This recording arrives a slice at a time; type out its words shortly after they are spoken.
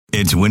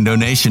It's Window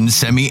Nation's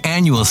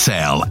semi-annual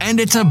sale, and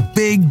it's a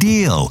big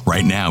deal.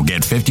 Right now,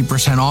 get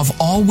 50% off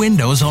all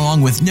windows along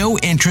with no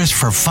interest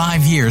for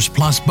 5 years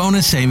plus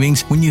bonus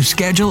savings when you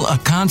schedule a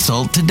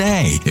consult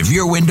today. If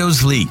your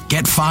windows leak,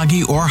 get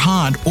foggy or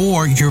hot,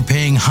 or you're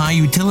paying high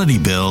utility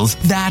bills,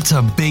 that's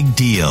a big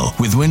deal.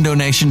 With Window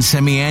Nation's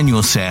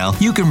semi-annual sale,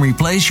 you can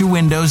replace your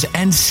windows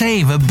and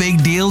save a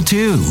big deal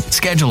too.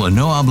 Schedule a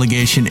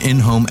no-obligation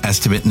in-home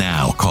estimate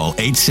now. Call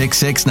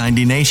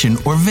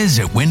 866-90-NATION or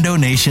visit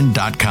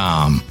windownation.com.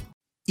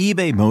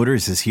 eBay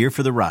Motors is here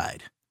for the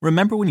ride.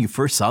 Remember when you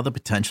first saw the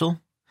potential?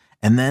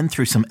 And then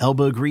through some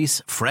elbow grease,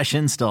 fresh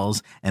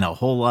installs, and a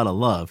whole lot of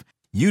love,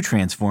 you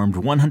transformed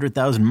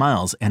 100,000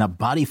 miles and a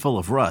body full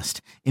of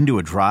rust into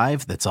a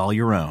drive that's all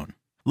your own.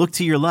 Look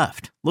to your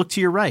left. Look to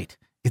your right.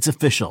 It's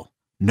official.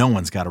 No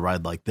one's got a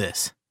ride like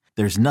this.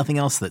 There's nothing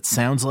else that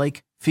sounds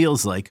like,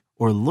 feels like,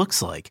 or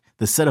looks like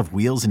the set of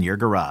wheels in your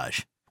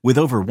garage. With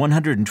over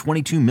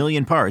 122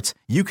 million parts,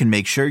 you can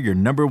make sure your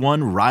number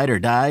one ride or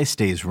die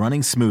stays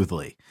running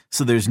smoothly,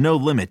 so there's no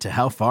limit to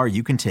how far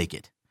you can take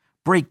it.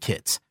 Brake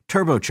kits,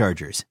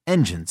 turbochargers,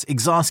 engines,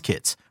 exhaust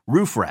kits,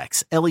 roof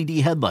racks, LED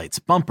headlights,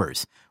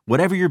 bumpers,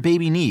 whatever your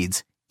baby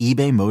needs,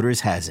 eBay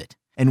Motors has it.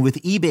 And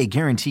with eBay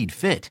Guaranteed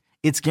Fit,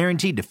 it's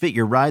guaranteed to fit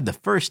your ride the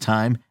first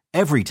time,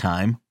 every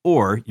time,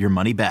 or your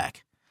money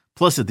back.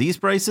 Plus at these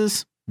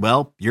prices,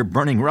 well, you're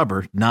burning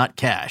rubber, not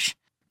cash.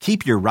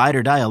 Keep your ride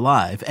or die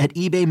alive at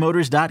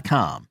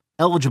ebaymotors.com.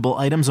 Eligible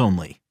items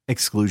only.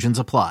 Exclusions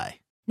apply.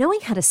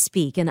 Knowing how to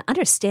speak and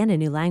understand a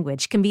new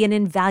language can be an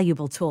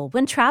invaluable tool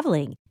when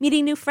traveling,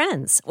 meeting new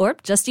friends, or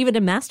just even to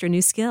master a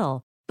new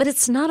skill. But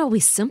it's not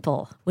always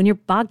simple when you're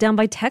bogged down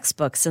by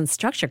textbooks and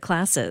structured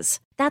classes.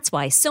 That's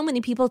why so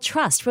many people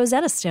trust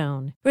Rosetta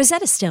Stone.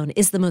 Rosetta Stone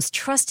is the most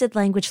trusted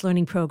language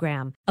learning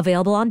program,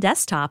 available on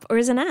desktop or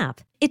as an app.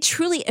 It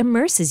truly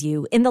immerses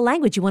you in the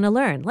language you want to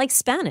learn, like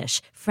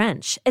Spanish,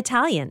 French,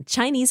 Italian,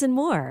 Chinese, and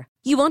more.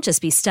 You won't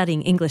just be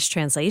studying English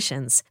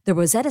translations. The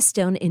Rosetta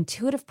Stone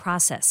intuitive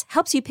process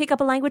helps you pick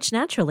up a language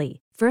naturally,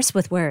 first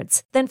with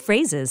words, then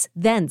phrases,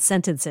 then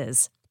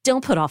sentences.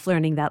 Don't put off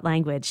learning that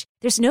language.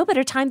 There's no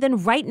better time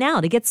than right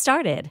now to get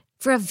started.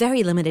 For a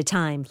very limited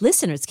time,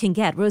 listeners can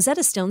get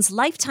Rosetta Stone's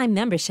lifetime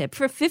membership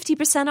for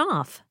 50%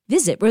 off.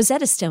 Visit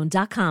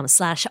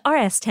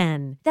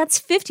rosettastone.com/rs10. That's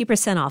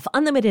 50% off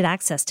unlimited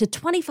access to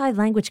 25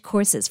 language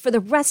courses for the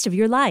rest of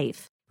your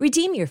life.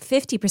 Redeem your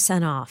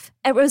 50% off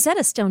at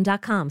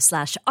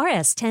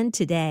rosettastone.com/rs10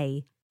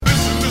 today.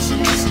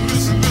 Listen,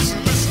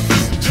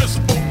 just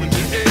open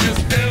your ears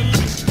and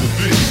listen to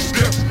this.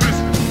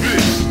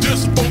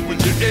 Just open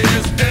your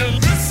ears and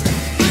listen.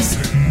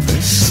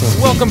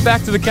 Welcome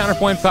back to the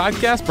Counterpoint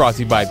Podcast, brought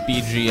to you by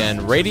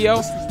BGN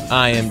Radio.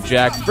 I am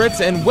Jack Fritz,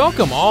 and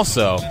welcome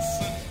also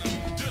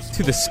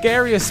to the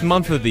scariest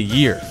month of the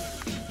year.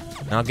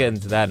 And I'll get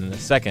into that in a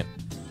second.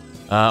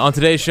 On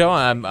today's show,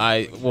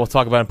 I will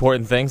talk about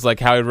important things like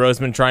Howie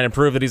Roseman trying to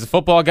prove that he's a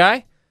football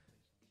guy.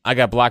 I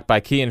got blocked by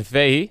Kean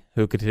Fahey,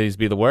 who continues to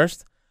be the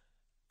worst.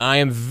 I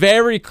am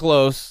very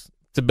close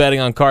to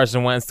betting on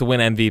Carson Wentz to win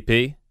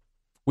MVP.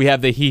 We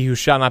have the He Who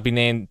Shall Not Be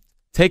Named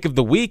Take of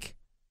the Week.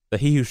 The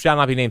He Who Shall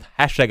Not Be Named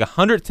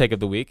 #100 Take of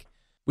the Week.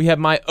 We have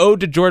my ode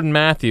to Jordan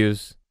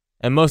Matthews.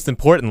 And most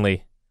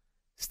importantly,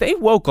 stay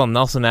woke on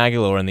Nelson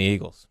Aguilar and the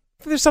Eagles.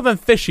 There's something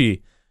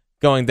fishy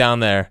going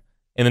down there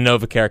in the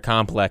NovaCare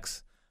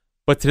complex.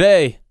 But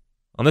today,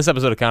 on this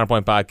episode of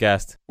Counterpoint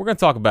Podcast, we're going to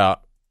talk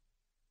about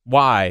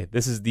why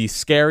this is the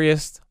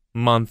scariest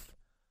month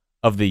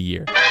of the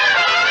year.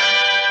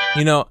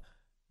 You know,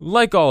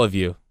 like all of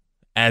you,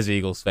 as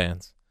Eagles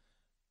fans,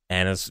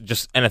 and as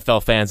just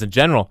NFL fans in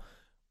general,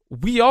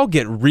 we all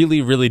get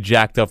really, really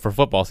jacked up for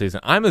football season.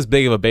 I'm as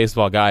big of a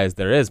baseball guy as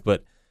there is,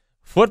 but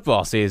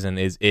football season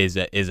is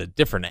a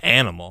different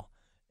animal.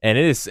 And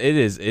it is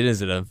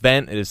an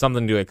event. It is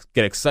something to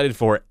get excited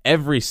for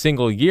every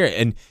single year.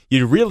 And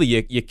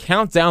you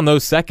count down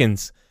those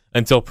seconds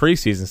until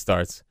preseason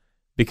starts,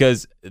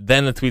 because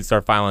then the tweets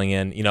start filing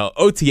in. You know,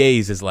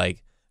 OTAs is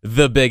like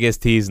the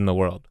biggest tease in the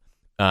world.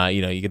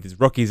 You get these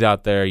rookies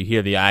out there. You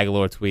hear the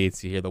Aguilar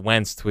tweets. You hear the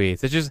Wentz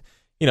tweets. It's just,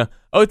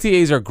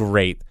 OTAs are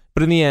great,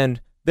 but in the end,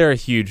 they're a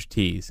huge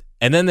tease.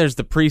 And then there's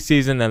the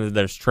preseason, and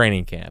there's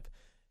training camp,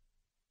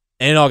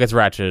 and it all gets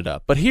ratcheted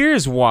up. But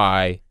here's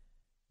why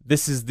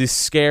this is the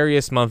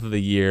scariest month of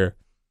the year,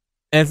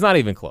 and it's not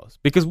even close.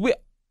 Because we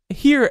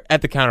here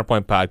at the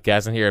Counterpoint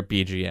Podcast and here at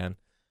BGN,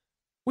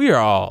 we are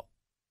all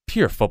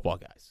pure football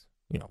guys.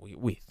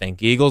 We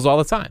think Eagles all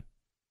the time.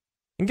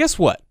 And guess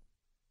what?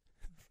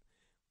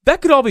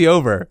 That could all be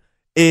over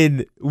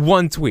in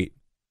one tweet.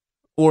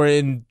 Or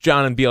in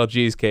John and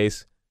BLG's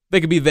case,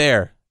 they could be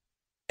there.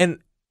 And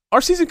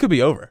our season could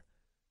be over.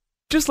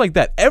 Just like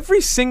that.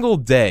 Every single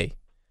day,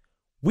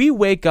 we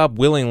wake up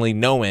willingly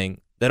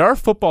knowing that our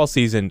football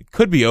season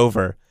could be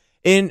over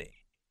in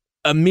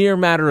a mere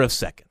matter of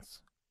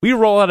seconds. We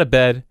roll out of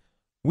bed,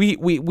 we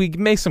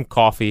make some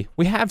coffee,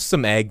 we have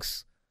some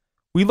eggs,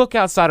 we look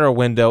outside our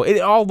window. It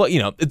all,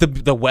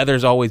 the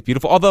weather's always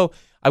beautiful. Although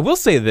I will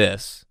say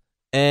this,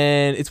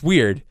 and it's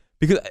weird,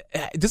 Because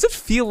does it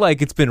feel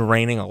like it's been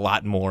raining a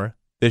lot more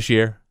this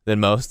year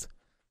than most?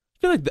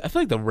 I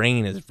feel like the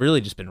rain has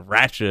really just been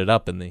ratcheted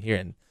up here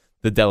in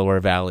the Delaware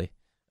Valley.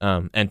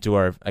 And to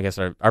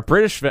our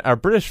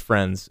British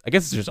friends, I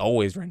guess it's just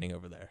always raining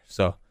over there.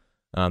 So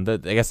I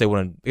guess they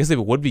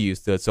would be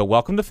used to it. So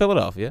welcome to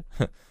Philadelphia.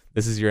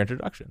 This is your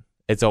introduction.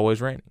 It's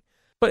always raining.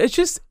 But it's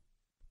just,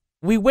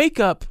 we wake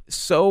up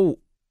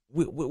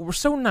we're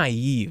so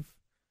naive.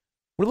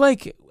 We're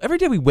like, every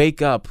day we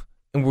wake up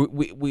and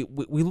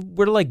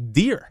we're like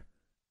deer.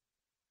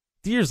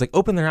 Deers like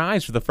open their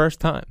eyes for the first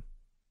time.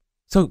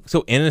 So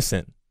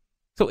innocent.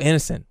 So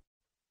innocent.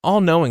 All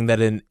knowing that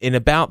in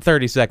about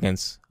 30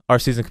 seconds, our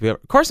season could be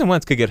over. Carson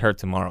Wentz could get hurt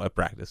tomorrow at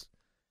practice.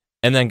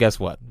 And then guess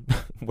what?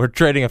 We're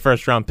trading a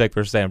first-round pick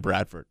for Sam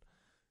Bradford.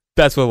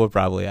 That's what will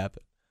probably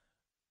happen.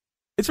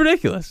 It's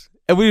ridiculous.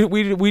 And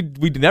we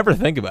never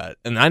think about it.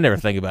 And I never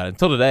think about it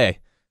until today.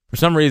 For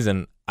some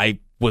reason, I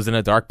was in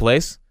a dark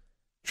place.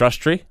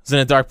 Trust tree. Was in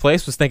a dark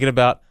place. Was thinking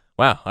about,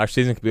 wow, our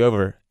season could be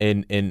over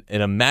in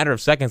a matter of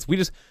seconds. We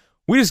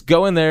just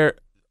go in there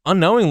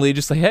unknowingly,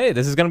 just like, hey,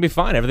 this is going to be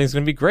fine. Everything's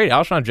going to be great.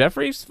 Alshon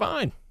Jeffrey's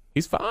fine.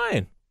 He's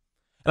fine.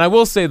 And I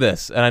will say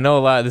this, and I know a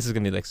lot of this is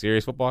going to be like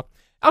serious football.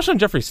 Alshon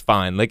Jeffrey's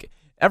fine. Like,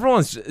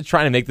 everyone's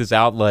trying to make this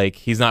out like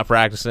he's not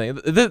practicing.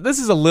 This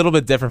is a little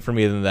bit different for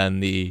me than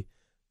the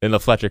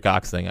Fletcher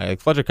Cox thing.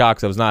 Fletcher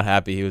Cox, I was not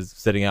happy he was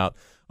sitting out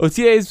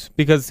OTAs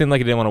because it seemed like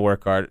he didn't want to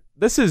work hard.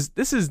 This is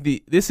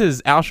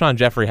Alshon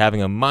Jeffrey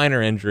having a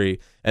minor injury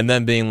and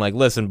then being like,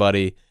 listen,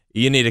 buddy,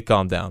 you need to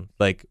calm down.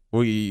 Like,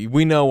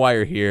 we know why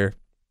you're here.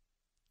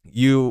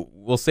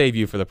 We'll save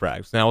you for the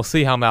practice. Now we'll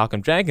see how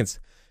Malcolm Jenkins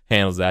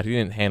handles that. He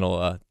didn't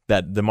handle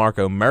that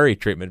DeMarco Murray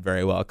treatment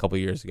very well a couple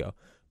years ago.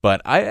 But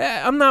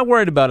I'm not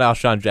worried about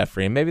Alshon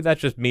Jeffrey, and maybe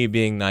that's just me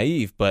being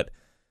naive. But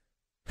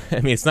I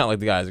mean, it's not like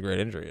the guy has a great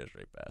injury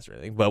history pass or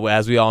anything. But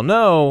as we all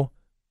know,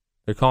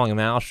 they're calling him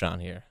Alshon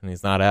here, and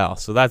he's not Al.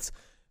 So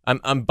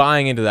I'm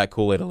buying into that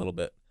Kool-Aid a little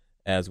bit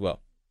as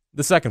well.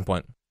 The second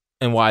point,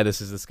 and why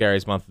this is the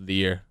scariest month of the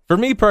year for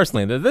me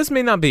personally. This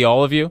may not be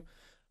all of you,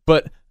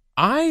 but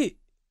I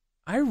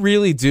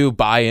really do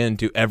buy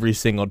into every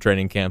single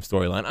training camp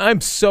storyline. I'm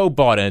so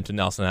bought into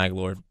Nelson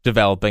Agholor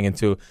developing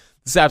into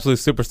this absolute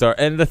superstar.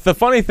 And the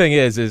funny thing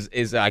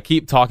is I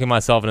keep talking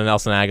myself into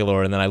Nelson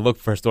Agholor, and then I look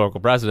for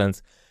historical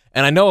precedents.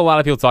 And I know a lot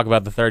of people talk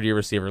about the third-year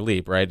receiver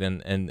leap, right?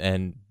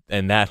 And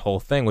that whole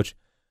thing, which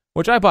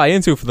I buy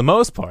into for the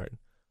most part.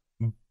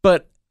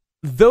 But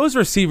those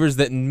receivers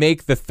that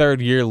make the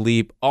third-year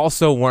leap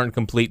also weren't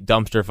complete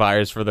dumpster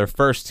fires for their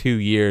first 2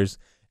 years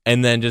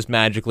and then just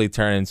magically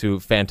turn into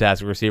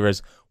fantastic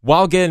receivers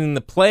while getting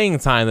the playing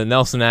time that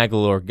Nelson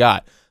Agholor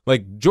got.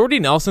 Like, Jordy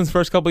Nelson's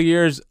first couple of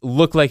years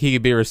looked like he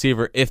could be a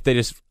receiver if they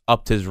just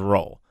upped his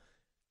role.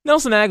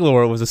 Nelson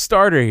Agholor was a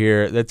starter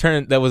here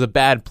that was a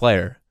bad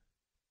player.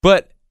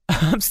 But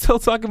I'm still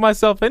talking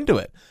myself into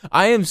it.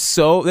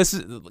 This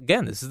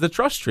is the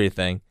trust tree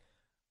thing.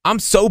 I'm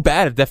so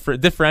bad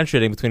at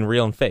differentiating between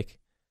real and fake.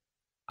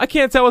 I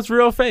can't tell what's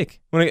real or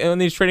fake when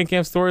these training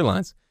camp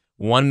storylines.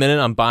 1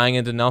 minute I'm buying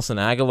into Nelson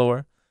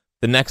Agholor.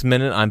 The next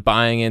minute I'm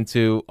buying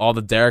into all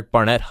the Derek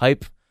Barnett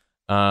hype.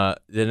 The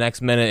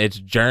next minute it's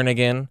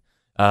Jernigan.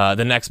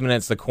 The next minute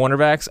it's the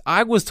cornerbacks.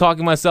 I was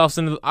talking myself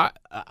into.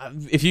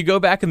 If you go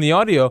back in the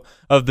audio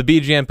of the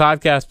BGN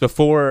podcast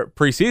before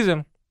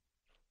preseason,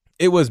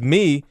 it was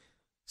me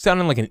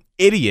sounding like an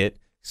idiot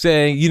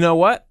saying, you know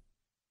what?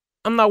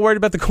 I'm not worried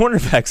about the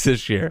cornerbacks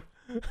this year.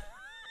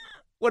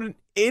 What an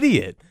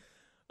idiot.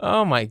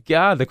 Oh my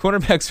God, the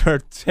cornerbacks are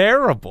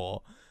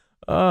terrible.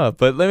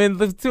 But I mean,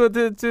 to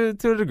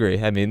a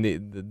degree, I mean,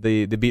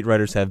 the beat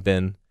writers have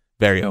been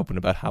very open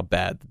about how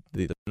bad,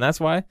 and that's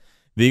why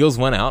the Eagles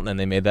went out and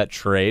they made that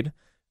trade.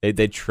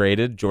 They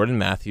traded Jordan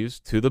Matthews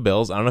to the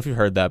Bills. I don't know if you've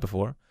heard that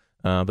before,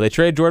 but they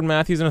traded Jordan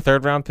Matthews and a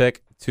third-round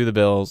pick to the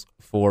Bills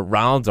for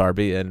Ronald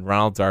Darby, and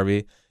Ronald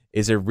Darby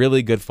is a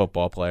really good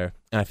football player.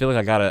 And I feel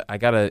like I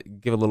gotta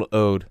give a little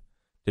ode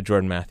to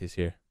Jordan Matthews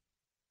here,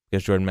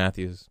 because Jordan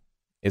Matthews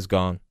is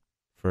gone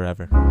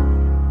forever.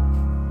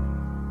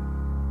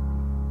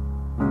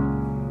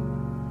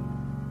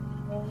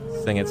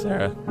 Sing it,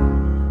 Sarah.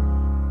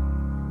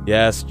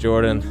 Yes,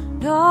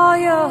 Jordan. All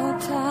your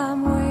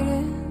time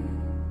waiting.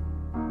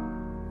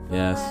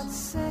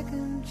 Yes.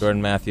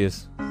 Jordan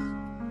Matthews.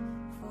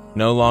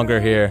 No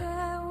longer here.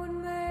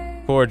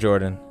 Poor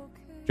Jordan.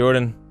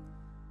 Jordan,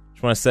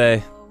 just want to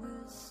say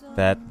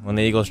that when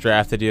the Eagles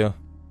drafted you,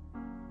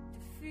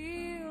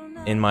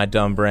 in my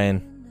dumb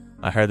brain,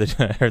 I heard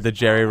that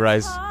Jerry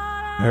Rice,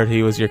 I heard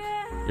he was your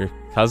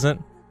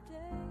cousin.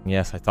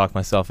 Yes, I talked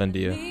myself into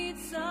you.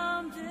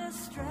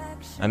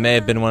 I may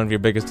have been one of your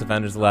biggest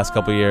defenders the last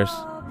couple years.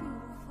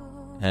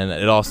 And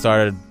it all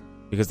started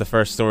because the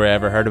first story I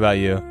ever heard about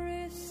you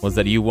was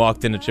that you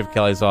walked into Chip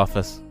Kelly's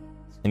office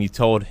and you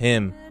told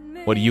him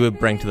what you would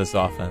bring to this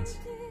offense.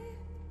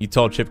 You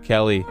told Chip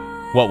Kelly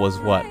what was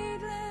what.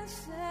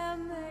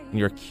 And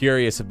you were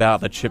curious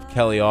about the Chip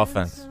Kelly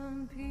offense.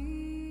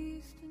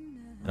 And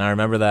I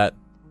remember that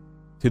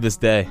to this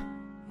day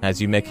as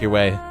you make your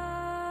way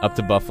up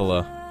to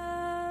Buffalo.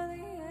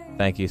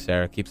 Thank you,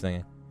 Sarah. Keep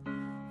singing.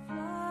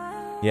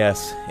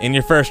 Yes, in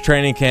your first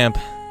training camp,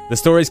 the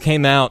stories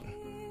came out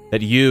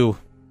that you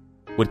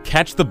would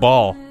catch the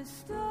ball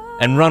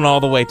and run all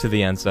the way to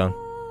the end zone.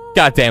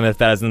 God damn it, if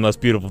that is the most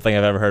beautiful thing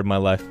I've ever heard in my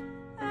life.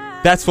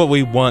 That's what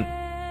we want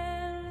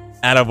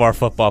out of our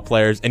football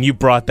players, and you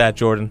brought that,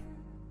 Jordan.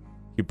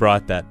 You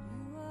brought that.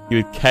 You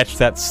would catch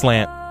that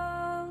slant,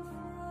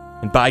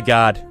 and by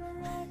God,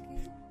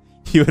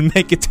 you would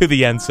make it to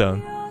the end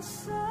zone.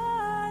 That's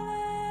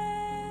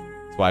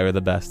why you're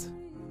the best.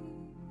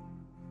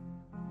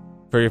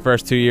 For your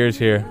first 2 years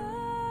here,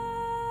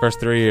 first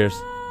 3 years,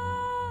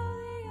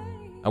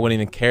 I wouldn't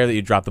even care that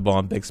you dropped the ball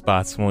in big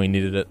spots when we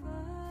needed it.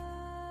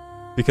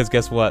 Because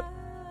guess what?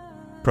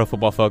 Pro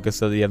Football Focus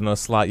said that you have the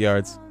most slot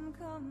yards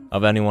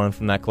of anyone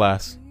from that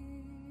class.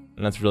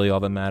 And that's really all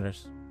that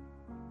matters.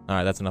 All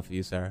right, that's enough of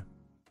you, Sarah.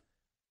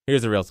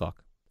 Here's the real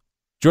talk.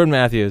 Jordan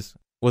Matthews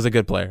was a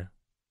good player.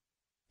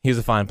 He was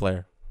a fine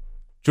player.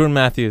 Jordan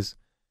Matthews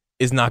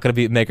is not going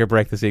to make or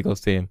break this Eagles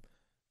team.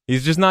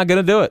 He's just not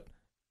going to do it.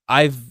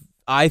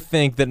 I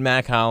think that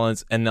Mac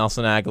Hollins and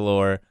Nelson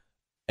Aguilar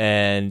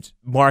and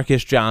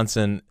Marcus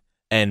Johnson,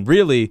 and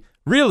really,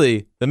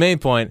 the main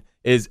point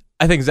is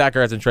I think Zach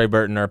Ertz and Trey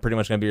Burton are pretty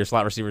much going to be your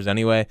slot receivers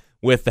anyway,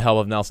 with the help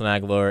of Nelson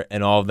Aguilar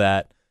and all of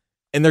that,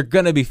 and they're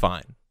going to be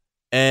fine.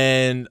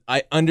 And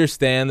I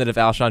understand that if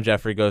Alshon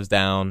Jeffrey goes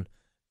down,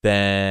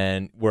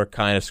 then we're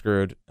kind of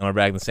screwed, and we're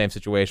back in the same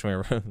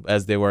situation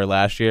as they were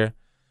last year,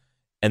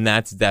 and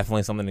that's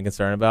definitely something to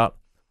concern about.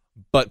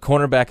 But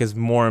cornerback is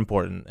more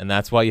important, and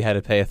that's why you had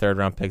to pay a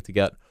third-round pick to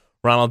get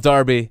Ronald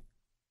Darby,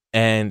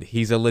 and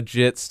he's a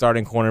legit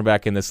starting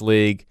cornerback in this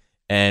league.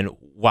 And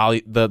while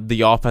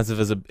the offensive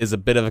is a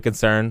bit of a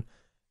concern,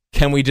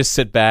 can we just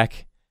sit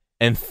back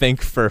and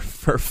think for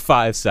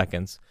 5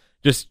 seconds?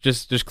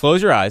 Just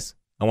close your eyes.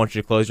 I want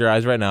you to close your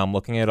eyes right now. I'm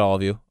looking at all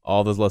of you,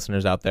 all those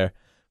listeners out there.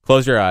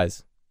 Close your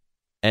eyes,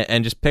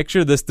 and just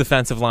picture this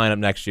defensive lineup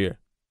next year.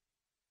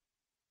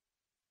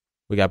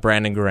 We got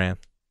Brandon Graham.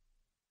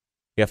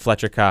 We got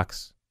Fletcher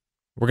Cox.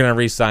 We're going to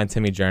re-sign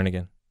Timmy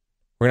Jernigan.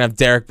 We're going to have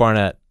Derek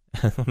Barnett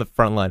on the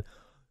front line.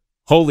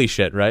 Holy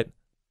shit, right?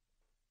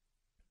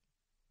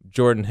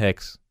 Jordan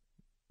Hicks,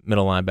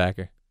 middle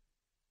linebacker.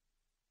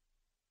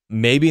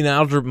 Maybe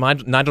Nigel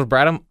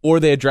Bradham, or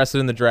they address it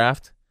in the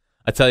draft.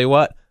 I tell you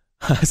what,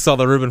 I saw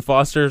the Reuben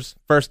Foster's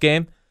first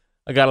game.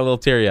 I got a little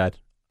teary-eyed.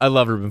 I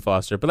love Reuben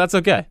Foster, but that's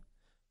okay.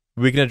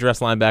 We can address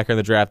linebacker in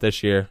the draft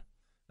this year.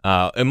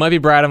 It might be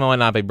Bradham, it might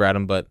not be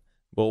Bradham, but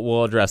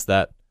we'll address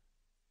that.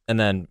 And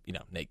then,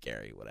 Nate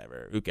Gary,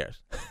 whatever. Who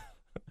cares?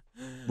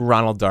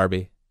 Ronald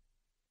Darby,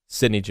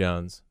 Sidney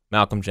Jones,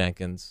 Malcolm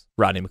Jenkins,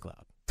 Rodney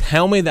McLeod.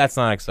 Tell me that's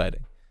not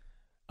exciting.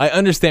 I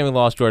understand we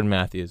lost Jordan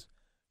Matthews,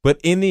 but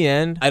in the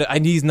end,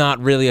 he's not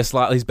really a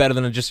slot. He's better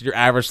than just your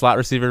average slot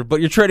receiver, but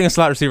you're trading a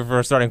slot receiver for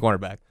a starting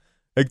cornerback.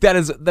 Like that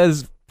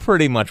is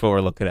pretty much what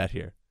we're looking at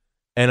here.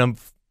 And I'm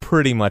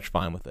pretty much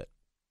fine with it.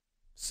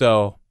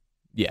 So,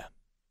 yeah.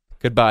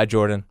 Goodbye,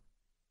 Jordan.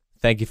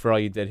 Thank you for all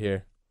you did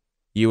here.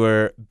 You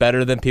were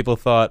better than people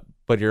thought,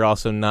 but you're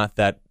also not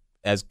that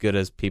as good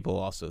as people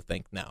also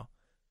think now.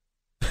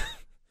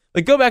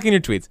 Like, go back in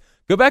your tweets.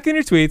 Go back in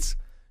your tweets.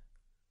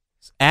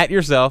 At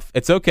yourself.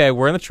 It's okay.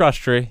 We're in the trust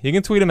tree. You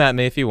can tweet them at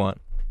me if you want.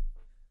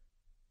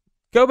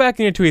 Go back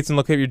in your tweets and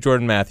look at your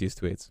Jordan Matthews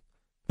tweets.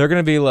 They're going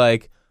to be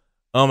like,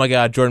 oh my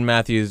God, Jordan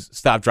Matthews,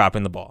 stop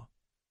dropping the ball.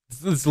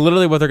 It's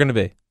literally what they're going to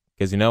be.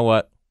 Because you know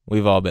what?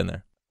 We've all been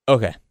there.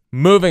 Okay,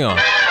 moving on.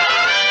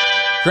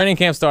 Training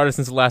camp started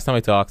since the last time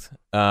we talked.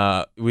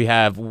 We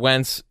have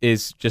Wentz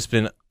is just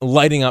been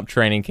lighting up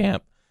training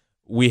camp.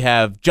 We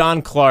have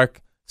John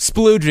Clark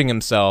splooging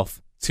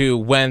himself to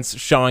Wentz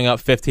showing up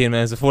 15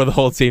 minutes before the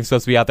whole team's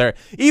supposed to be out there,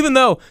 even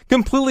though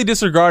completely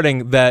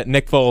disregarding that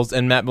Nick Foles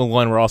and Matt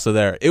Milloin were also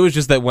there. It was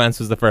just that Wentz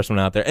was the first one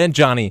out there. And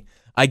Johnny,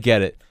 I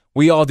get it.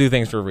 We all do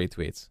things for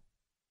retweets.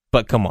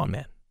 But come on,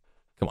 man.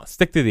 Come on,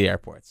 stick to the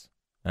airports.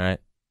 All right?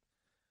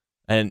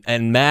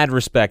 And mad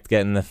respect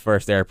getting the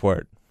first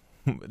airport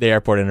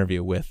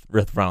interview with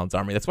Ronald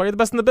Darby. That's why you're the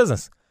best in the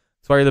business.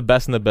 That's why you're the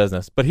best in the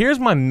business. But here's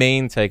my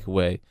main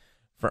takeaway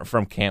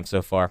from camp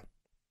so far.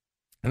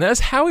 And that is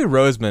Howie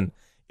Roseman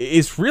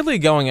is really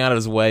going out of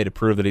his way to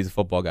prove that he's a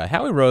football guy.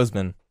 Howie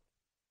Roseman,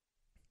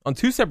 on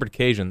 2 separate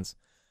occasions,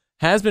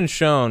 has been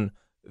shown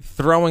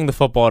throwing the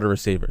football to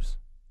receivers.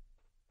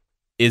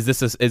 Is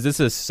this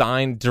a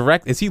sign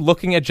direct? Is he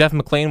looking at Jeff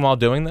McClain while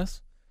doing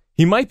this?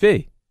 He might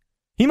be.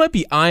 He might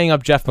be eyeing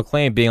up Jeff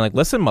McClain, being like,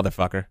 listen,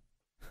 motherfucker,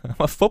 I'm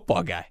a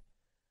football guy.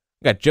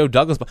 I got Joe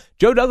Douglas.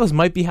 Joe Douglas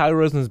might be Howie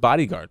Roseman's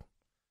bodyguard.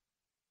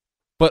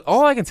 But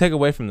all I can take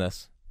away from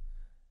this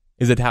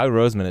is that Howie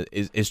Roseman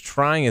is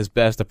trying his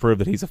best to prove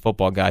that he's a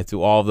football guy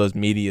to all of those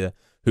media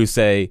who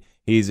say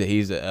he's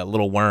a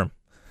little worm,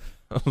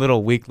 a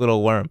little weak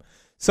little worm.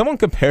 Someone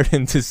compared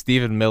him to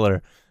Stephen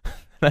Miller, and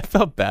I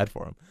felt bad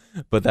for him,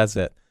 but that's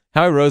it.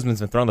 Howie Roseman's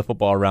been throwing the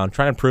football around,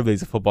 trying to prove that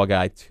he's a football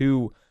guy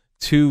to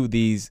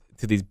these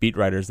beat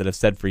writers that have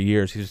said for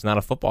years he's just not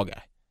a football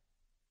guy.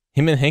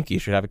 Him and Hinkie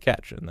should have a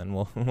catch, and then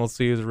we'll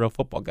see who's a real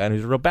football guy and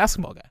who's a real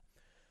basketball guy.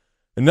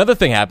 Another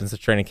thing happened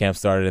since training camp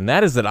started, and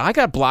that is that I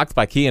got blocked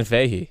by Cian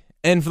Fahey.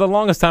 And for the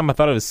longest time, I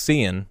thought it was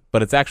Cian,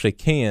 but it's actually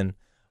Cian.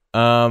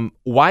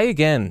 Why,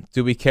 again,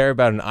 do we care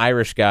about an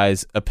Irish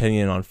guy's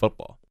opinion on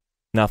football?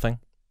 Nothing.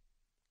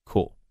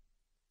 Cool.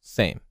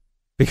 Same.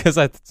 Because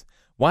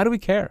why do we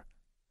care?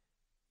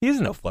 He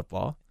doesn't know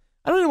football.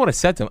 I don't even know what I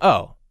said to him.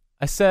 Oh,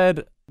 I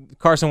said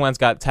Carson Wentz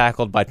got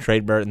tackled by Trey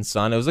Burton's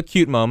son. It was a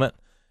cute moment.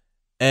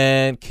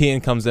 And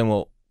Cian comes in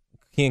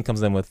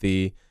with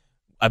the,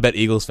 I bet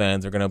Eagles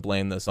fans are going to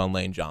blame this on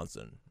Lane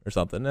Johnson or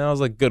something. And I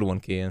was like, good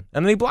one, Cian.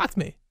 And then he blocked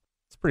me.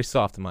 It's pretty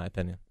soft in my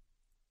opinion.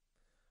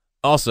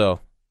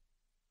 Also,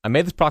 I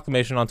made this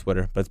proclamation on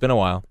Twitter, but it's been a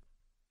while.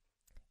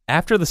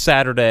 After the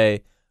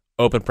Saturday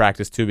open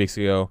practice 2 weeks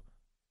ago,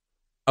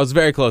 I was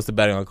very close to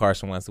betting on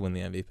Carson Wentz to win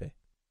the MVP.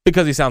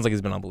 Because he sounds like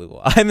he's been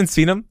unbelievable. I haven't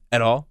seen him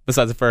at all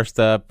besides the first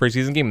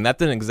preseason game. And that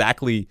didn't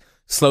exactly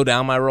slow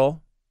down my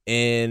roll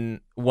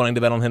in wanting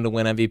to bet on him to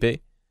win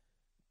MVP.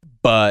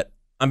 But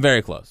I'm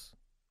very close.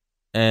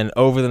 And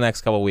over the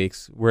next couple of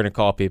weeks, we're going to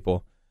call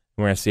people.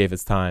 And we're going to see if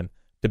it's time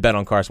to bet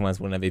on Carson Wentz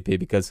to win MVP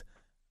because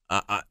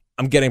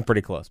I'm getting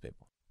pretty close,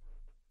 people.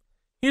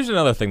 Here's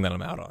another thing that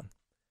I'm out on.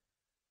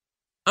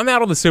 I'm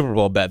out on the Super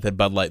Bowl bet that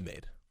Bud Light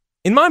made.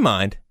 In my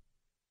mind,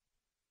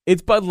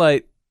 it's Bud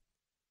Light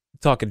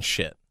talking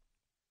shit.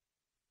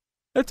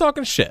 They're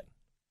talking shit.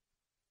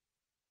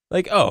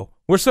 Like, oh,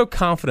 we're so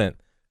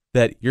confident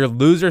that your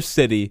loser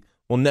city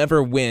will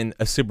never win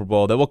a Super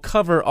Bowl that will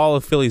cover all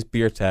of Philly's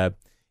beer tab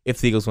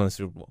if the Eagles win the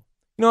Super Bowl.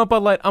 You know what,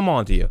 Bud Light? I'm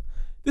on to you.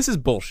 This is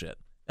bullshit.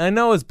 And I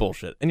know it's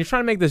bullshit. And you're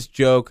trying to make this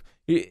joke.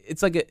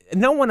 It's like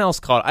no one else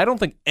caught. I don't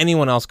think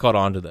anyone else caught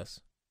on to this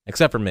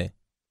except for me.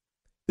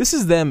 This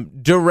is them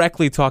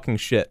directly talking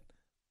shit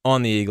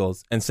on the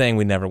Eagles and saying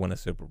we never win a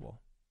Super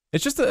Bowl.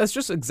 It's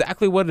just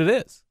exactly what it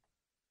is.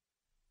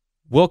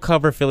 We'll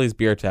cover Philly's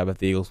beer tab if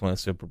the Eagles win a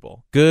Super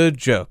Bowl. Good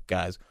joke,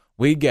 guys.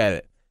 We get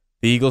it.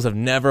 The Eagles have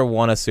never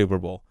won a Super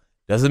Bowl.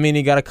 Doesn't mean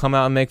you got to come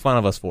out and make fun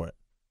of us for it.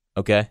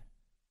 Okay?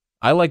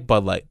 I like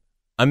Bud Light.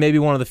 I may be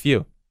one of the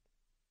few.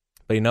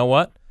 But you know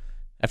what?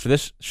 After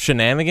this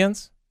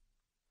shenanigans,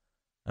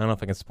 I don't know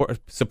if I can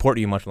support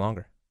you much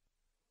longer.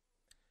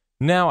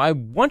 Now, I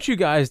want you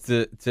guys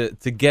to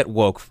get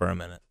woke for a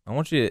minute. I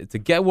want you to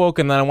get woke,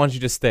 and then I want you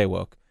to stay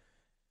woke.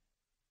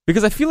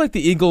 Because I feel like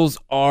the Eagles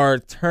are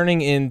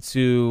turning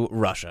into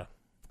Russia.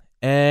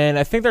 And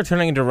I think they're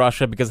turning into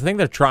Russia because I think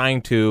they're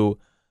trying to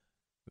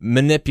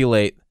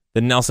manipulate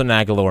the Nelson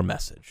Aguilar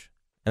message.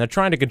 And they're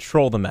trying to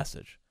control the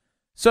message.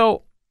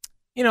 So,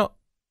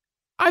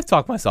 I've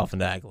talked myself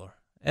into Aguilar.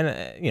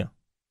 And,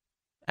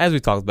 as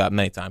we've talked about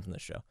many times in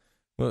this show,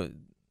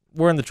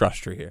 we're in the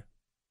trust tree here.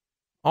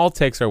 All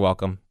takes are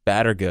welcome,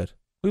 bad or good.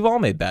 We've all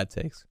made bad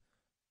takes.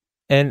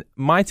 And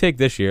my take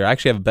this year, I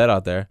actually have a bet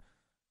out there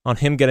on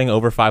him getting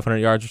over 500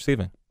 yards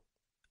receiving.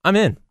 I'm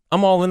in.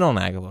 I'm all in on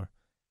Aguilar.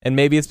 And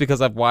maybe it's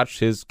because I've watched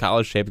his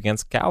college tape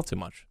against Cal too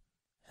much.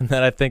 And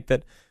that I think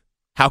that,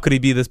 how could he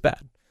be this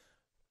bad?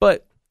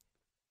 But,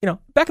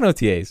 back in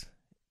OTAs,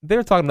 they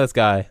were talking to this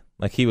guy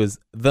like he was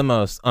the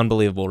most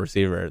unbelievable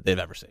receiver they've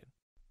ever seen.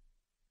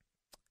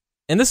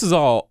 And this is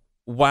all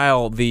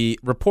while the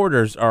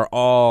reporters are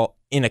all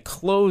in a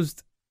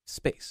closed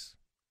space,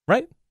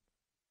 right?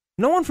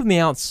 No one from the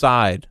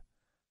outside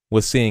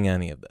was seeing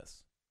any of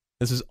this.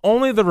 This is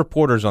only the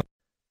reporters on.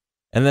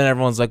 And then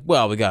everyone's like,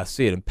 well, we got to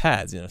see it in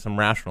pads. Some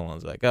rational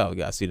ones are like, oh, we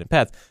got to see it in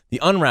pads. The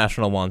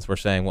unrational ones were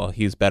saying, well,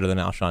 he's better than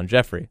Alshon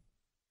Jeffrey.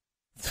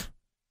 I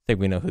think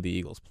we know who the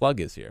Eagles plug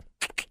is here.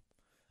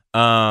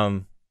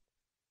 And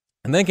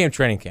then came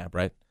training camp,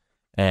 right?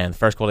 And the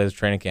first couple days of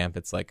training camp,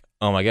 it's like,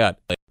 oh my God,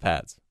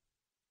 pads.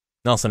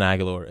 Nelson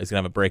Aguilar is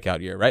going to have a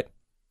breakout year, right?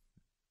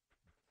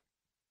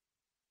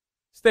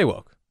 Stay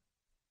woke.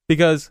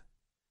 Because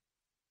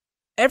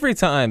every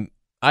time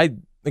I've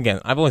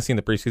only seen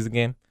the preseason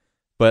game,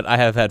 but I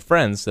have had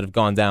friends that have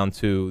gone down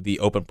to the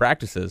open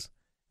practices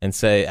and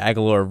say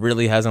Aguilar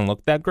really hasn't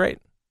looked that great.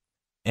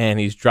 And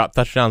he's dropped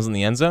touchdowns in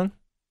the end zone.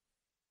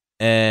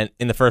 And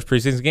in the first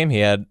preseason game, he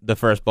had the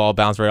first ball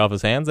bounce right off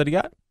his hands that he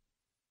got.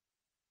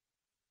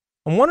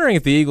 I'm wondering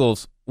if the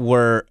Eagles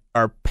are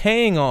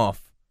paying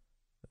off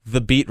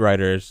the beat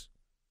writers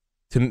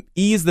to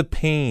ease the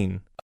pain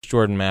of the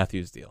Jordan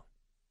Matthews deal.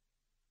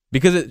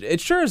 Because it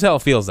sure as hell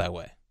feels that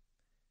way.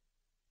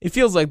 It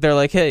feels like they're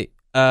like, hey,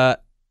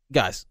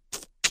 guys,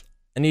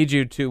 I need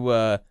you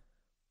to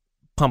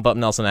pump up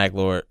Nelson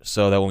Aguilar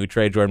so that when we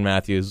trade Jordan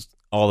Matthews,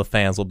 all the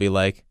fans will be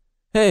like,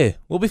 hey,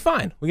 we'll be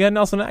fine. We got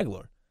Nelson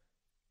Aguilar.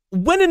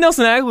 When did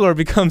Nelson Aguilar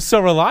become so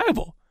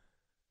reliable?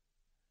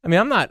 I mean,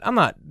 I'm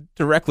not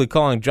directly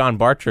calling John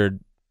Barchard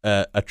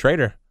a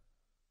traitor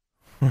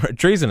or a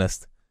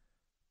treasonist,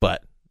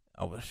 but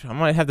I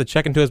might have to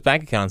check into his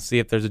bank account and see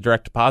if there's a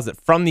direct deposit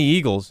from the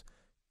Eagles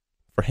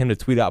for him to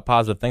tweet out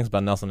positive things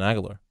about Nelson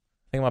Aguilar.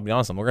 I think I might be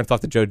on something. We're going to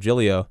talk to Joe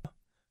Giglio,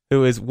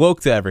 who is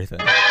woke to everything.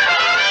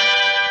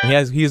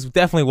 He's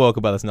definitely woke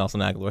about this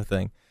Nelson Aguilar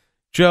thing.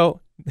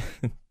 Joe,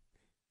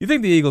 you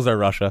think the Eagles are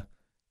Russia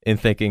in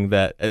thinking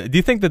that? Do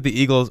you think that the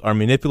Eagles are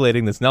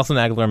manipulating this Nelson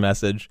Aguilar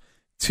message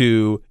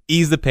to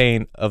ease the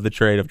pain of the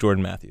trade of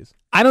Jordan Matthews.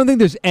 I don't think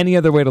there's any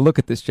other way to look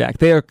at this, Jack.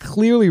 They are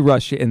clearly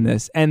Russia in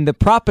this, and the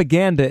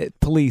propaganda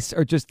police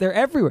are they're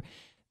everywhere.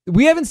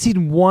 We haven't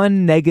seen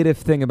one negative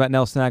thing about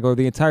Nelson Aguilar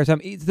the entire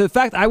time. The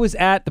fact I was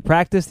at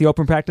the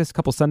open practice a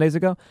couple Sundays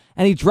ago,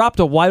 and he dropped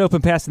a wide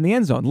open pass in the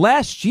end zone.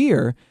 Last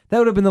year, that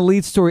would have been the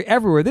lead story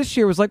everywhere. This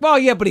year was like, well,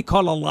 yeah, but he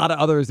caught a lot of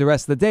others the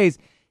rest of the days.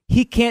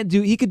 He could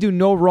do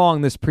no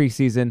wrong this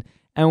preseason.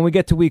 And when we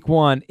get to week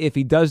 1, if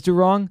he does do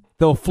wrong,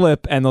 they'll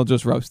flip and they'll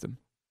just roast him.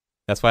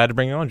 That's why I had to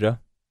bring you on, Joe.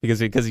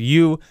 Because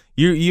you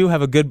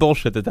have a good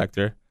bullshit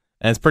detector,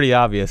 and it's pretty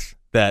obvious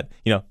that,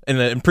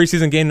 in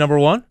preseason game number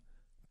 1,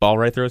 ball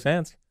right through his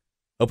hands.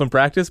 Open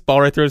practice,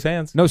 ball right through his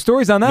hands. No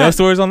stories on that. No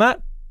stories on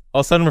that.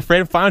 All of a sudden, I'm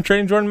afraid of finally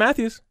trading Jordan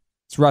Matthews.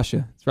 It's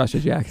Russia. It's Russia,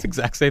 Jack. It's the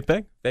exact same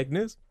thing. Fake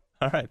news.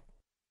 All right.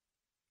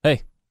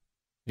 Hey,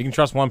 you can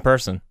trust one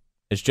person.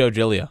 It's Joe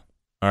Giglio.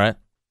 All right?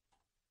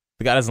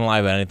 The guy doesn't lie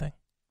about anything.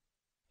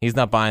 He's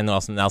not buying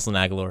Nelson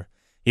Aguilar.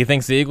 He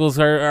thinks the Eagles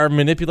are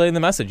manipulating the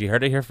message. You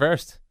heard it here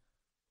first.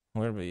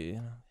 If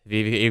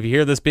you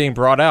hear this being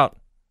brought up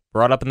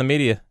in the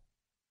media,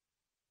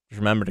 just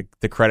remember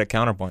to credit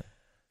Counterpoint.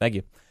 Thank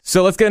you.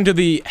 So let's get into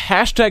the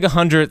hashtag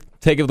 100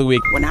 take of the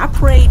week. When I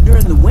prayed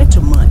during the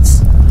winter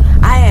months,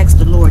 I asked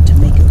the Lord to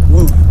make it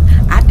warm.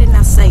 I did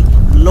not say,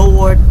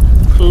 Lord,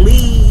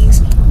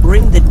 please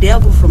bring the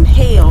devil from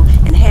hell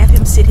and have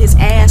him sit his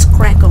ass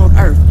crack on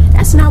earth.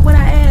 That's not what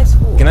I asked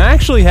for. Can I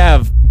actually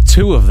have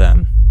 2 of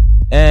them?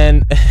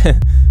 And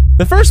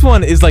the first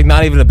one is like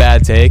not even a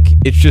bad take.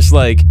 It's just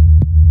like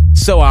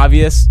so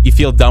obvious you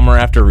feel dumber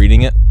after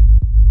reading it.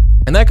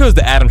 And that goes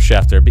to Adam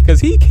Schefter,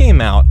 because he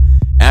came out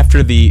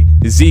after the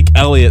Zeke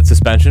Elliott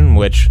suspension,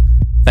 which,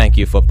 thank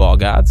you, football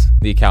gods,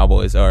 the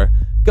Cowboys are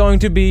going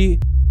to be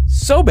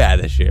so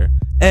bad this year.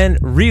 And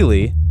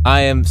really,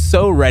 I am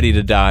so ready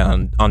to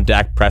die on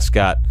Dak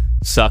Prescott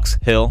sucks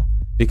hill,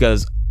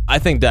 because I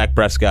think Dak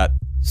Prescott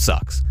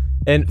sucks.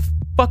 And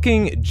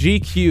fucking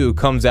GQ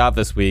comes out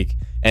this week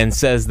and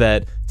says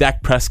that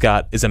Dak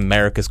Prescott is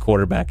America's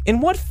quarterback.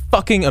 In what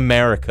fucking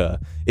America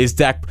is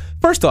Dak?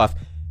 First off,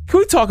 can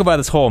we talk about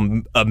this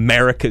whole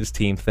America's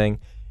team thing?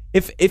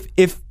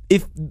 If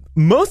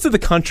most of the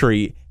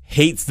country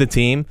hates the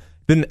team,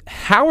 then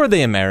how are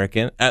they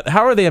American?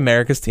 How are they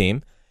America's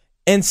team?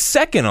 And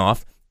second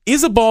off,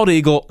 is a bald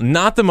eagle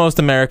not the most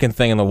American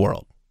thing in the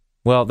world?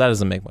 Well, that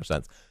doesn't make much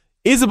sense.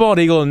 Is a bald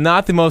eagle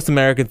not the most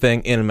American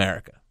thing in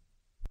America?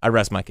 I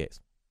rest my case.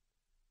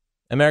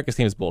 America's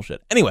team is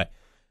bullshit. Anyway,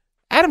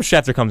 Adam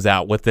Schefter comes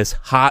out with this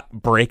hot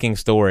breaking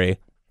story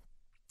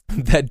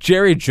that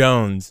Jerry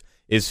Jones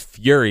is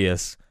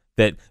furious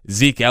that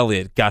Zeke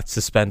Elliott got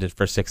suspended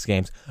for 6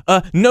 games.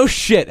 No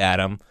shit,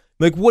 Adam.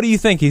 Like, what do you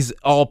think? He's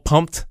all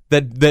pumped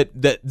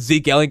that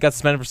Zeke Elliott got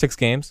suspended for 6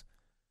 games?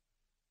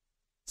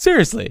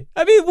 Seriously.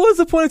 I mean, what's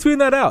the point of tweeting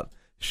that out?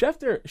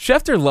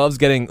 Schefter loves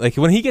getting, like,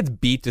 when he gets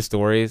beat to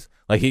stories,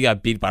 like he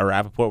got beat by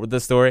Rappaport with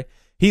this story,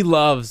 he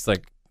loves,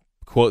 like,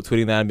 quote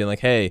tweeting that and being like,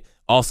 hey,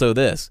 also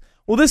this.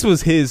 Well, this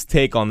was his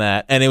take on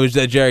that, and it was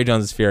that Jerry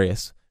Jones is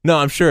furious. No,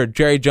 I'm sure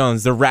Jerry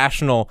Jones, the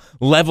rational,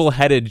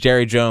 level-headed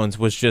Jerry Jones,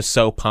 was just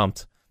so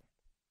pumped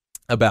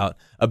about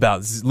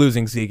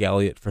losing Zeke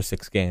Elliott for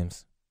 6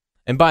 games.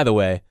 And by the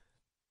way,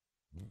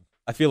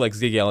 I feel like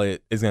Zeke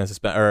Elliott is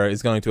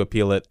going to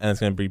appeal it, and it's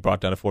going to be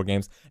brought down to 4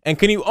 games. And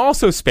can you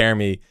also spare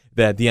me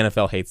that the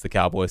NFL hates the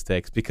Cowboys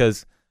takes?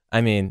 Because, I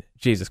mean,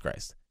 Jesus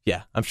Christ.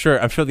 Yeah, I'm sure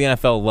the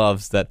NFL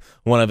loves that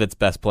one of its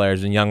best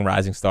players and young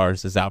rising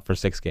stars is out for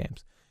 6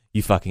 games.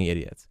 You fucking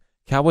idiots.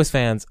 Cowboys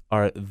fans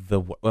are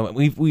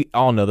we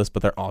all know this,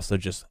 but they're also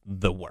just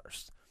the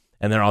worst.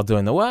 And they're all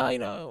doing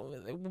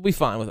we'll be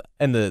fine with it.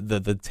 And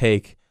the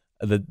take,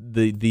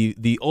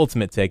 the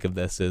ultimate take of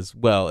this is,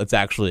 well, it's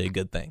actually a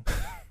good thing.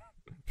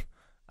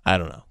 I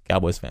don't know.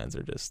 Cowboys fans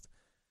are just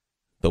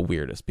the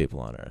weirdest people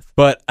on earth.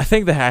 But I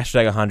think the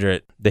hashtag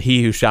 100, the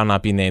he who shall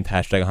not be named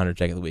hashtag 100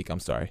 take of the week,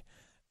 I'm sorry.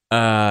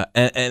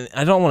 And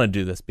I don't want to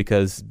do this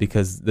because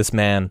this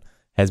man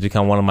has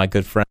become one of my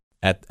good friends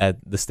at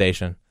the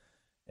station.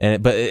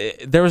 But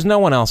there was no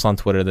one else on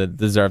Twitter that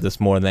deserved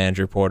this more than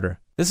Andrew Porter.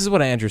 This is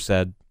what Andrew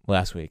said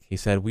last week. He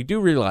said, we do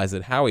realize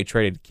that Howie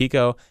traded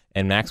Kiko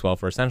and Maxwell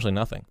for essentially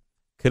nothing.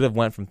 Could have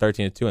went from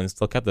 13-2 and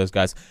still kept those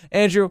guys.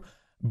 Andrew,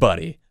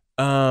 buddy.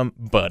 No,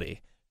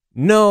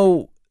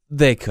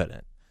 they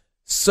couldn't.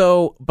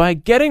 So by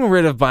getting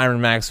rid of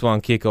Byron Maxwell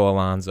and Kiko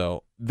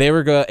Alonso, they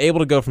were able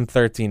to go from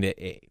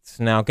 13-8.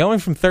 Now, going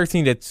from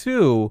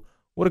 13-2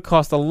 would have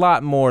cost a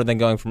lot more than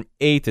going from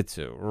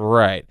 8-2.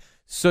 Right.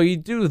 So you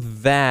do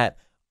that,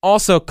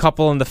 also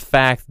couple in the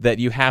fact that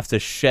you have to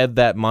shed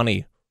that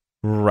money,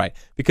 right?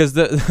 Because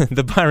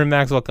the Byron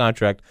Maxwell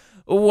contract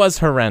was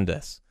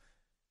horrendous.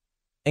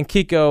 And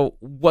Kiko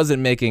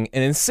wasn't making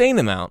an insane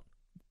amount,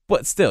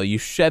 but still, you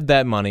shed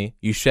that money,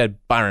 you shed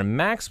Byron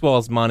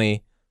Maxwell's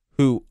money,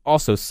 who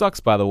also sucks,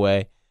 by the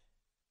way,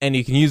 and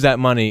you can use that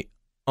money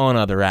on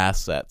other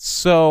assets.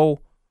 So,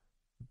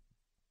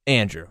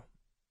 Andrew,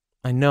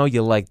 I know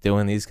you like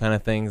doing these kind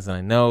of things, and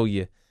I know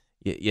you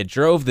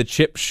drove the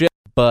chip ship,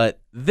 But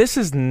this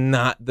is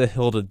not the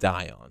hill to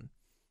die on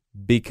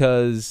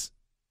because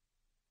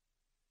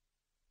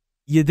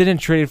you didn't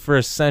trade for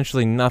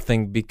essentially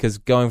nothing, because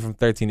going from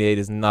 13 to 8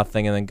 is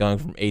nothing, and then going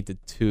from 8 to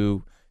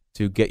 2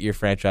 to get your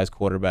franchise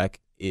quarterback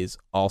is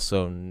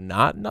also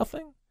not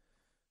nothing.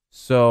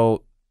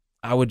 So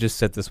I would just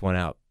sit this one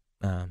out,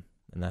 and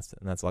that's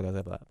all I got to say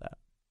about that.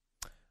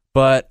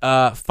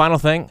 But final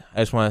thing,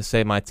 I just want to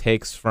say my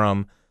takes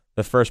from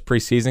the first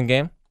preseason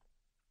game.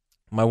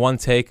 My one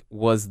take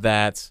was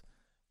that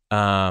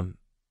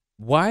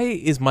why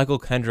is Michael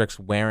Kendricks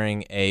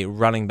wearing a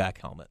running back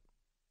helmet?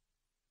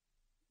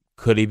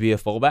 Could he be a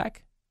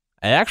fullback?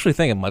 I actually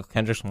think if Michael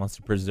Kendricks wants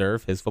to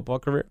preserve his football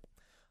career,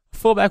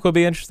 fullback would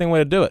be an interesting way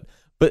to do it.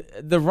 But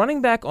the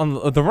running back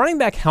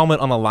helmet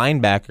on a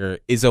linebacker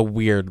is a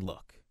weird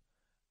look.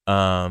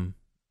 And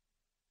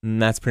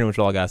that's pretty much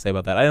all I gotta say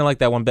about that. I didn't like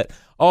that one bit.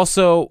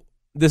 Also,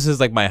 this is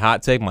like my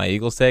hot take, my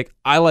Eagles take.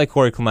 I like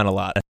Corey Clement a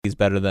lot. He's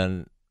better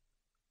than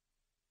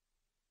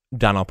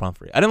Donald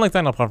Pumphrey. I didn't like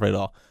Donald Pumphrey at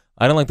all.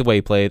 I didn't like the way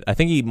he played. I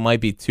think he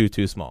might be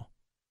too small.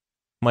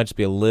 Might just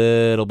be a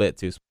little bit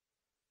too small.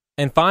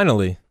 And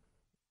finally,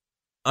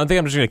 I think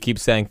I'm just going to keep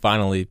saying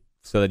finally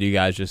so that you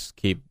guys just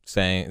keep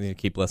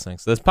listening.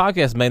 So this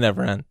podcast may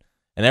never end.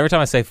 And every time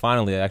I say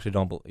finally, I actually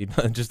don't believe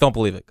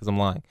it because I'm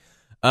lying.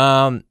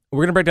 We're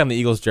going to break down the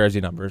Eagles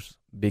jersey numbers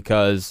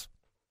because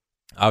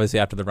obviously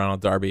after the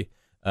Ronald Darby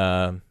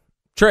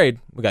trade,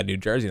 we got new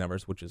jersey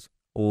numbers, which is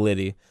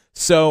litty.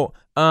 So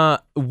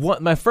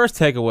what my first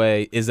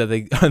takeaway is that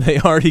they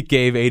already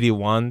gave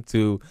 81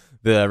 to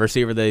the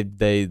receiver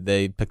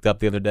they picked up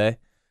the other day.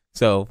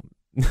 So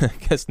I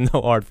guess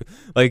no hard.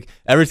 Like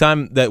every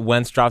time that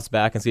Wentz drops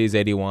back and sees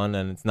 81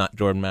 and it's not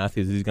Jordan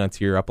Matthews, he's going to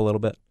tear up a little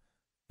bit.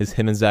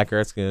 Him and Zach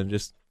Ertz going to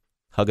just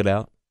hug it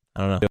out.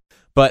 I don't know.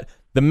 But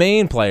the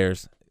main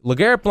players,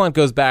 LeGarrette Blount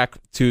goes back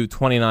to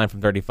 29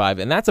 from 35,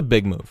 and that's a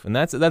big move. And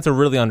that's a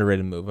really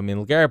underrated move. I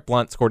mean, LeGarrette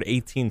Blount scored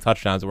 18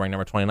 touchdowns wearing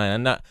number 29.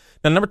 And now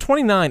number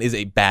 29 is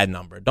a bad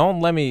number.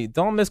 Don't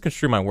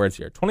misconstrue my words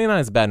here. 29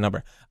 is a bad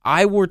number.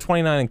 I wore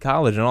 29 in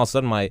college, and all of a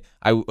sudden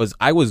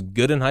I was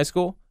good in high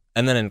school.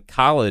 And then in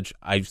college,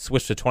 I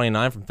switched to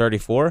 29 from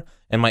 34,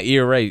 and my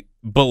ERA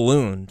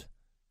ballooned,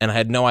 and I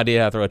had no idea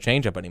how to throw a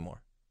changeup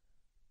anymore.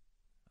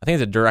 I think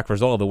it's a direct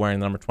result of the wearing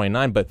the number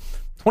 29, but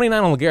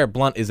 29 on LeGarrette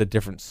Blount is a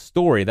different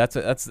story. That's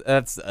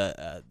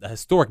a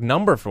historic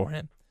number for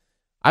him.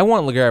 I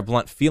want LeGarrette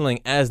Blount feeling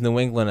as New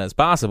England as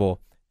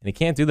possible, and he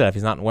can't do that if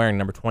he's not wearing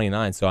number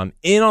 29. So I'm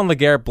in on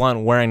LeGarrette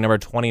Blount wearing number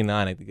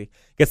 29. I think he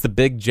gets the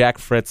big Jack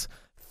Fritz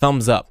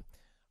thumbs up.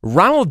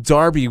 Ronald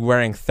Darby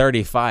wearing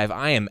 35,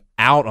 I am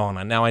out on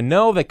it. Now, I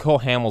know that Cole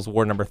Hamels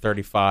wore number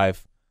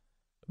 35,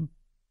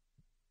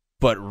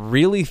 but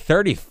really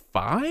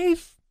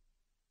 35?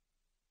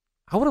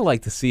 I would have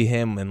liked to see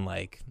him in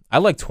I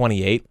like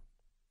 28.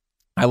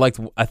 I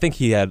think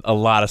he had a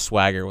lot of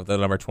swagger with the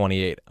number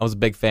 28. I was a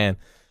big fan.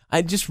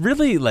 I just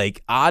really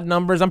like odd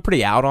numbers. I'm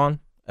pretty out on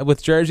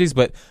with jerseys,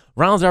 but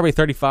Ronald Darby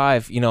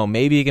 35,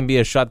 maybe he can be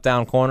a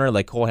shutdown corner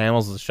like Cole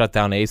Hamels was a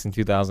shutdown ace in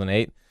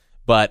 2008.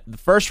 But the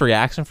first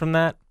reaction from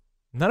that,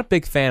 I'm not a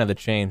big fan of the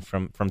change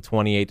from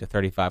 28 to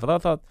 35. I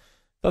thought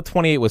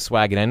 28 was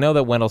swaggy. I know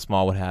that Wendell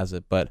Smallwood has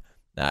it, but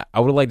I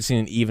would have liked to see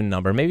an even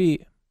number.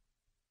 Maybe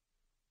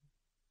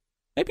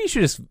you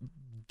should just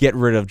get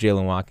rid of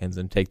Jalen Watkins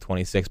and take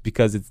 26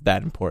 because it's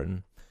that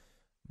important.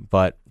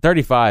 But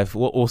 35,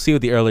 we'll see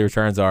what the early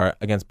returns are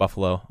against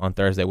Buffalo on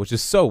Thursday, which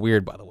is so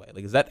weird, by the way.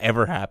 Has that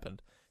ever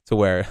happened to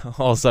where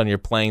all of a sudden you're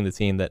playing the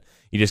team that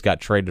you just got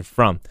traded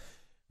from?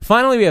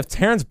 Finally, we have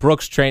Terrence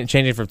Brooks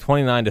changing from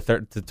 29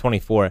 to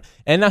 24.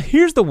 And now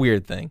here's the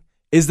weird thing,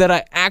 is that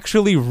I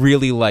actually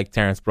really like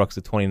Terrence Brooks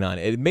at 29.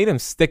 It made him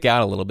stick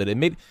out a little bit. It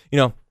made,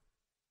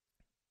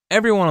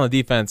 everyone on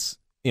the defense,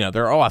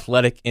 they're all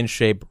athletic, in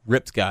shape,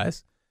 ripped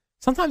guys.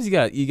 Sometimes you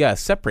got to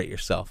separate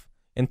yourself.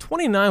 And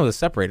 29 was a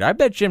separator. I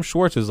bet Jim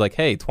Schwartz was like,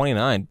 hey,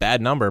 29,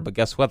 bad number, but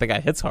guess what? The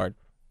guy hits hard.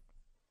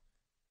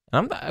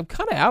 And I'm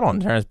kind of out on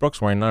Terrence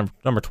Brooks wearing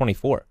number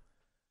 24.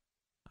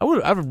 I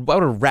would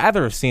have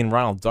rather have seen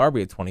Ronald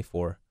Darby at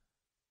 24,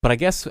 but I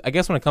guess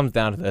when it comes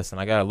down to this,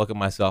 and I got to look at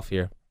myself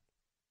here,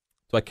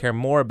 do I care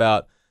more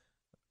about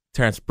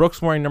Terrence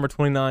Brooks wearing number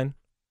 29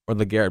 or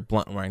LeGarrette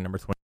Blount wearing number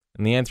 29?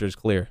 And the answer is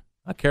clear.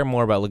 I care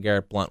more about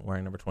LeGarrette Blount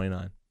wearing number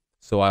 29,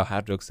 so I'll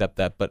have to accept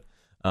that. But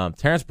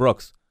Terrence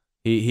Brooks,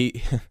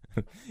 he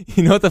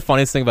what the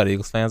funniest thing about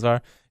Eagles fans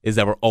is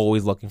that we're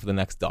always looking for the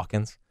next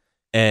Dawkins,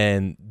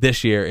 and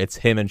this year it's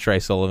him and Trey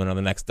Sullivan are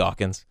the next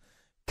Dawkins.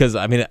 Because,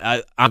 I'm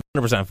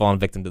 100% falling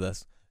victim to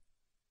this.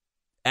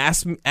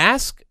 Ask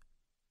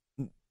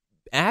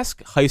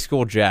high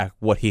school Jack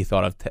what he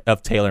thought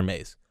of Taylor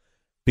Mays.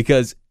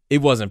 Because it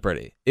wasn't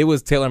pretty. It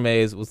was Taylor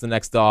Mays was the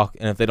next Doc,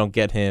 and if they don't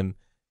get him,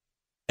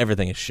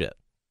 everything is shit.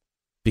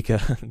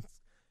 Because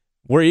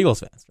we're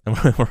Eagles fans, and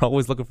we're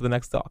always looking for the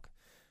next Doc.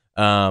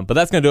 But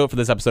that's going to do it for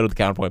this episode of the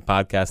Counterpoint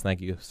Podcast.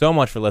 Thank you so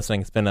much for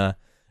listening. It's been a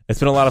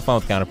lot of fun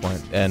with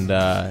Counterpoint, and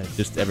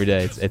just every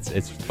day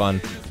it's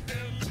fun.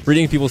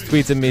 Reading people's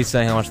tweets and me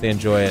saying how much they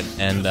enjoy it,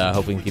 and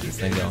hope we can keep this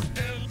thing going.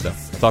 So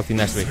talk to you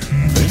next week.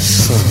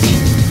 This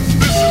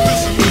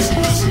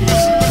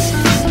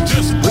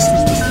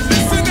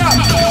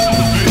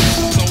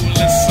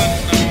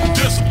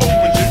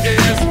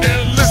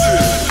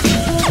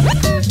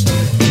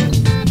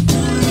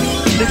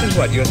is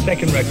what, your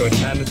second record,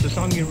 and it's a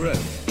song you wrote?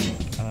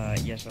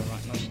 Yes, I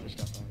write most of the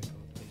stuff.